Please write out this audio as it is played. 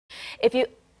If you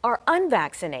are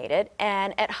unvaccinated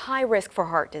and at high risk for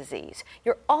heart disease,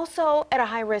 you're also at a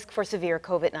high risk for severe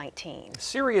COVID-19.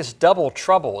 Serious double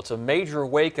trouble. It's a major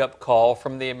wake-up call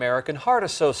from the American Heart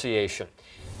Association.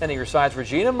 Then your side's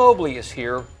Regina Mobley is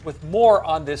here with more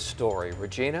on this story.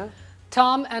 Regina?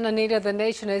 Tom and Anita, the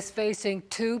nation is facing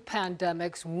two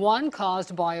pandemics, one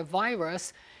caused by a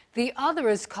virus, the other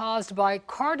is caused by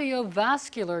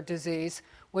cardiovascular disease,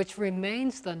 which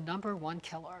remains the #1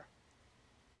 killer.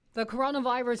 The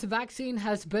coronavirus vaccine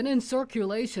has been in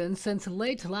circulation since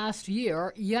late last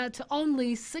year, yet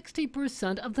only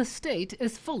 60% of the state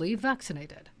is fully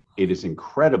vaccinated. It is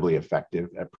incredibly effective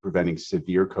at preventing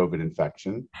severe COVID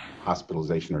infection,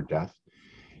 hospitalization, or death.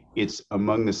 It's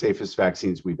among the safest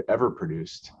vaccines we've ever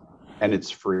produced, and it's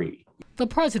free. The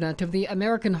president of the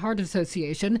American Heart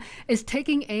Association is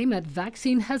taking aim at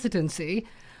vaccine hesitancy.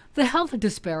 The health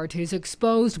disparities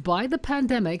exposed by the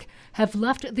pandemic have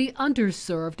left the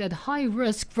underserved at high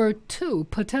risk for two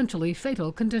potentially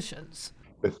fatal conditions.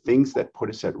 The things that put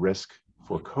us at risk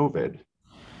for COVID,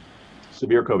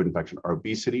 severe COVID infection, are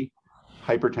obesity,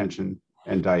 hypertension,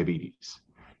 and diabetes.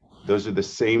 Those are the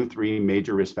same three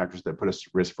major risk factors that put us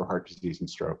at risk for heart disease and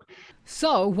stroke.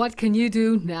 So what can you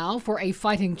do now for a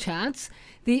fighting chance?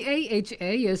 The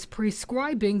AHA is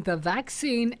prescribing the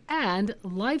vaccine and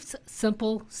Life's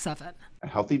Simple 7. A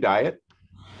healthy diet,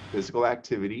 physical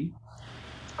activity,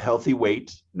 healthy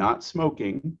weight, not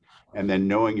smoking, and then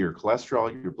knowing your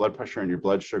cholesterol, your blood pressure, and your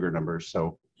blood sugar numbers.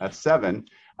 So that's 7.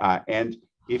 And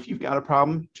if you've got a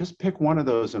problem, just pick one of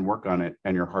those and work on it,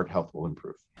 and your heart health will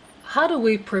improve. How do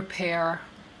we prepare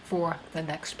for the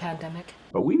next pandemic?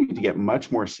 But we need to get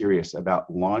much more serious about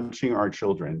launching our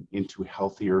children into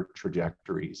healthier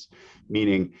trajectories,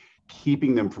 meaning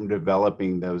keeping them from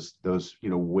developing those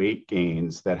weight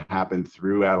gains that happen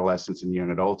through adolescence and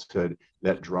young adulthood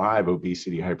that drive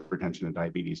obesity, hypertension, and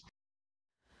diabetes.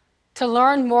 To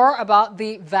learn more about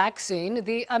the vaccine,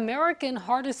 the American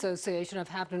Heart Association of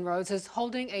Hampton Roads is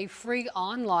holding a free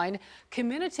online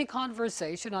community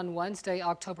conversation on Wednesday,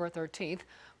 October 13th.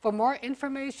 For more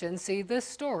information, see this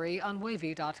story on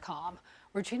WAVY.com.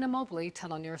 Regina Mobley,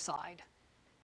 10 on your side.